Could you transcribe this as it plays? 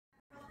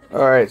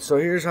Alright, so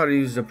here's how to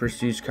use the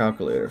prestige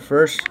calculator.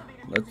 First,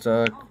 let's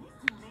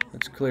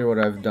clear what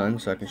I've done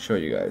so I can show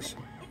you guys.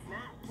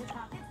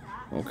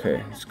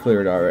 Okay, it's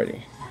cleared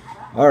already.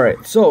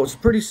 Alright, so it's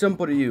pretty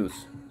simple to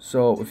use.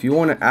 So if you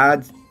want to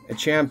add a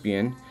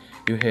champion,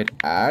 you hit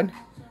add.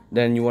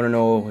 Then you want to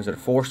know, is it a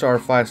 4-star or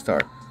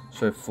 5-star?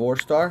 So if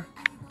 4-star,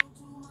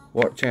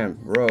 what champ?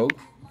 Rogue.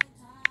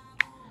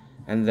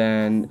 And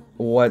then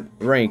what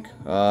rank?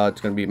 It's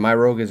going to be, my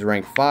rogue is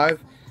rank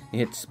 5. You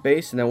hit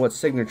space, and then what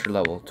signature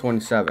level?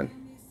 27.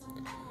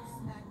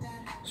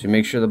 So you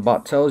make sure the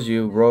bot tells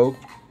you rogue,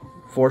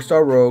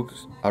 4-star rogue,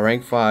 a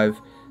rank 5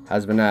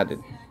 has been added.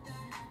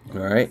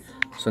 Alright,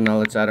 so now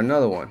let's add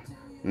another one.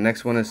 The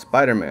next one is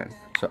Spider-Man.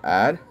 So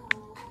add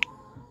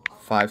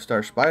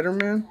 5-star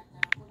Spider-Man.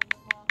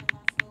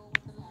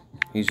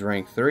 He's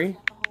rank 3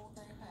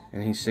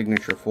 and he's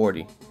signature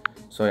 40.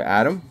 So I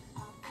add him.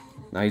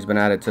 Now he's been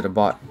added to the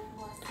bot.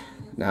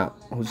 Now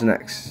who's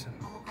next?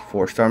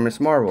 4-star Miss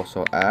Marvel.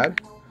 So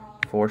add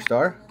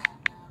 4-star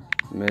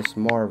Miss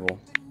Marvel.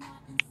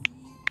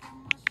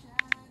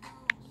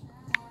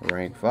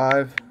 Rank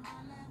 5.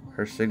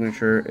 Her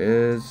signature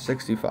is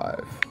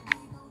 65.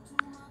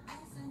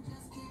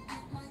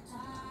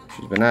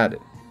 She's been added.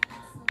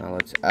 Now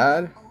let's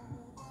add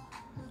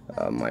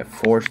my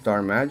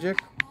 4-star Magic.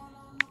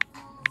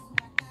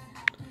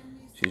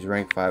 She's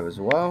rank 5 as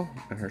well,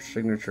 and her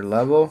signature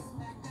level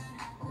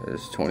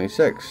is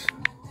 26.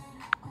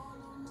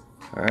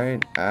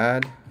 Alright,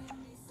 add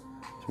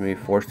to me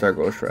 4-star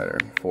Ghost Rider.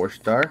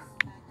 4-star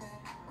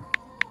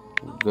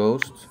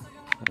Ghost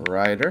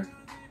Rider.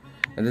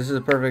 And this is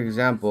a perfect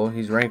example.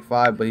 He's rank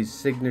 5, but he's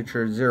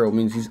signature 0,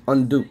 means he's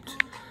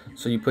unduped.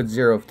 So you put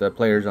 0 if the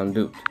player's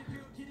unduped.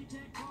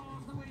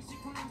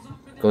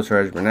 Ghost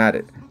Rider's been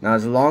added. Now,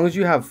 as long as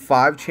you have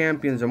 5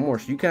 champions or more,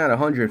 so you can add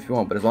 100 if you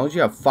want, but as long as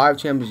you have 5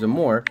 champions or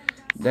more,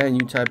 then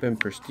you type in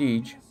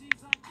prestige.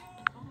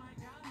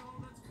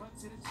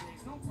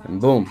 And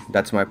boom,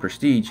 that's my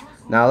prestige.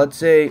 Now, let's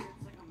say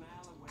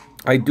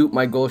I dupe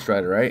my Ghost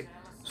Rider, right?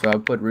 So I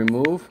put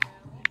remove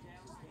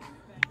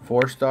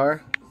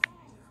 4-star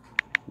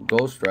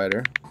Ghost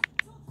Rider.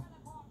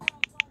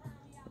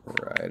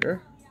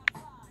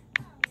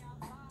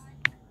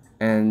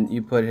 And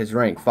you put his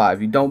rank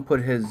 5. You don't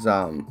put his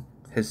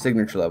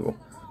signature level.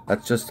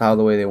 That's just how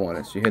the way they want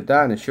it. So you hit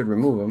that and it should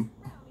remove him.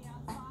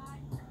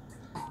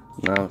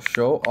 Now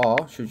show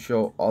all should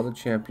show all the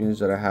champions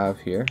that I have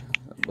here.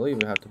 I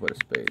believe I have to put a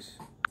space.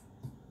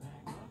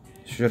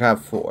 Should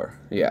have 4.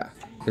 Yeah,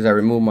 because I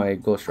removed my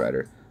Ghost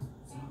Rider.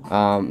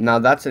 Now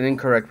that's an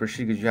incorrect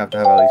procedure because you have to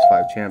have at least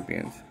 5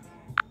 champions.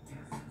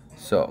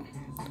 So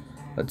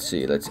let's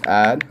see. Let's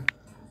add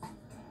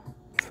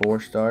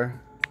 4-star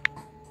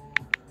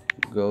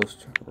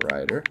Ghost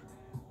Rider,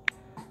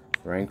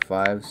 rank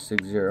 5,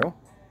 60.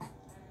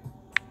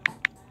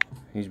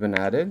 He's been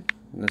added.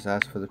 Let's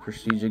ask for the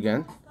prestige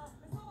again.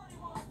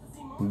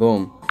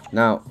 Boom.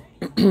 Now,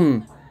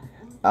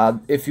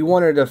 if you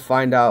wanted to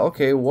find out,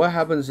 okay, what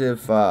happens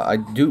if I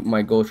dupe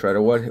my Ghost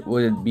Rider? What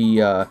would it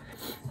be?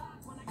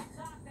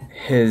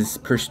 His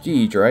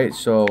prestige, right?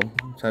 So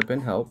type in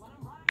help.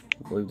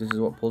 I believe this is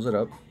what pulls it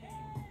up.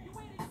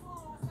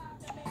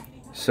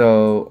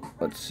 So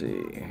let's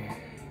see.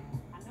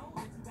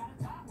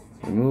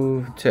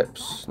 Remove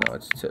tips. No,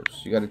 it's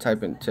tips. You got to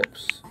type in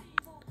tips.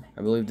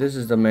 I believe this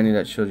is the menu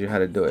that shows you how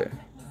to do it.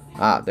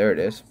 Ah, there it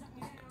is.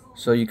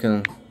 So you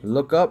can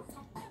look up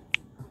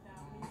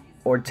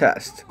or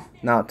test.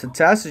 Now, to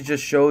test, it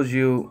just shows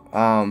you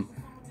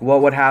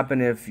what would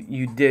happen if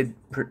you did,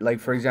 like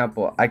for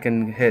example, I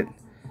can hit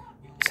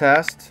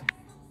test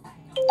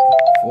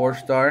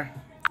 4-star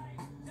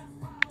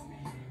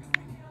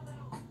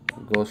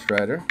Ghost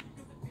Rider,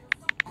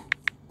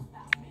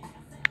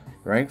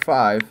 rank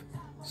 5.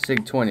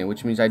 Sig 20,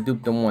 which means I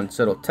duped them once,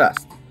 so it'll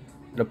test.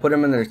 It'll put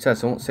them in their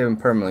test. It won't save them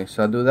permanently.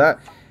 So I'll do that.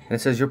 And it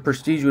says your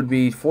prestige would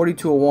be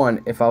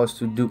 4201 if I was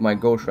to dupe my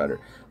Ghost Rider.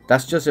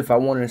 That's just if I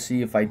wanted to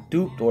see if I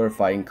duped or if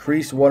I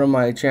increased one of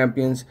my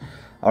champions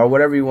or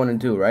whatever you want to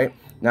do, right?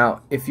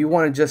 Now, if you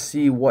want to just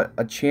see what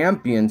a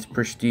champion's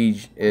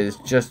prestige is,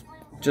 just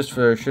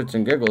for shits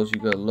and giggles, you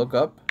could look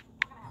up.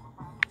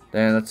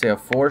 Then let's say a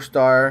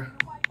 4-star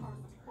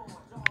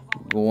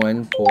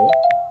Gwenpool.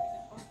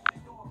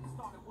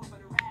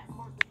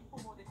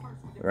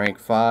 Rank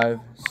 5,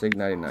 Sig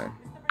 99.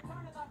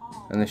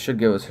 And this should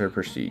give us her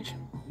prestige.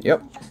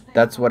 Yep,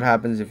 that's what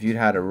happens if you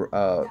had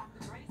a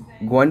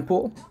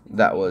Gwenpool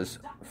that was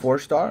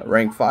 4-star,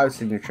 rank 5,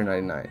 signature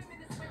 99.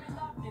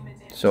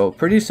 So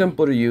pretty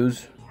simple to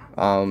use.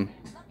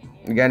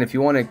 Again, if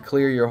you want to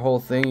clear your whole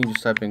thing, you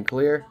just type in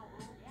clear,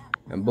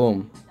 and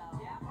boom,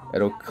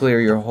 it'll clear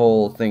your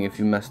whole thing if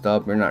you messed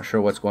up, you're not sure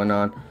what's going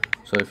on.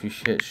 So if you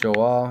hit show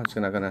all, it's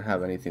not gonna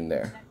have anything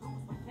there.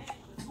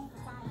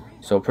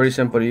 So pretty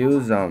simple to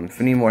use. If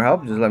you need more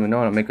help, just let me know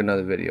and I'll make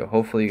another video.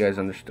 Hopefully you guys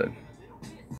understood.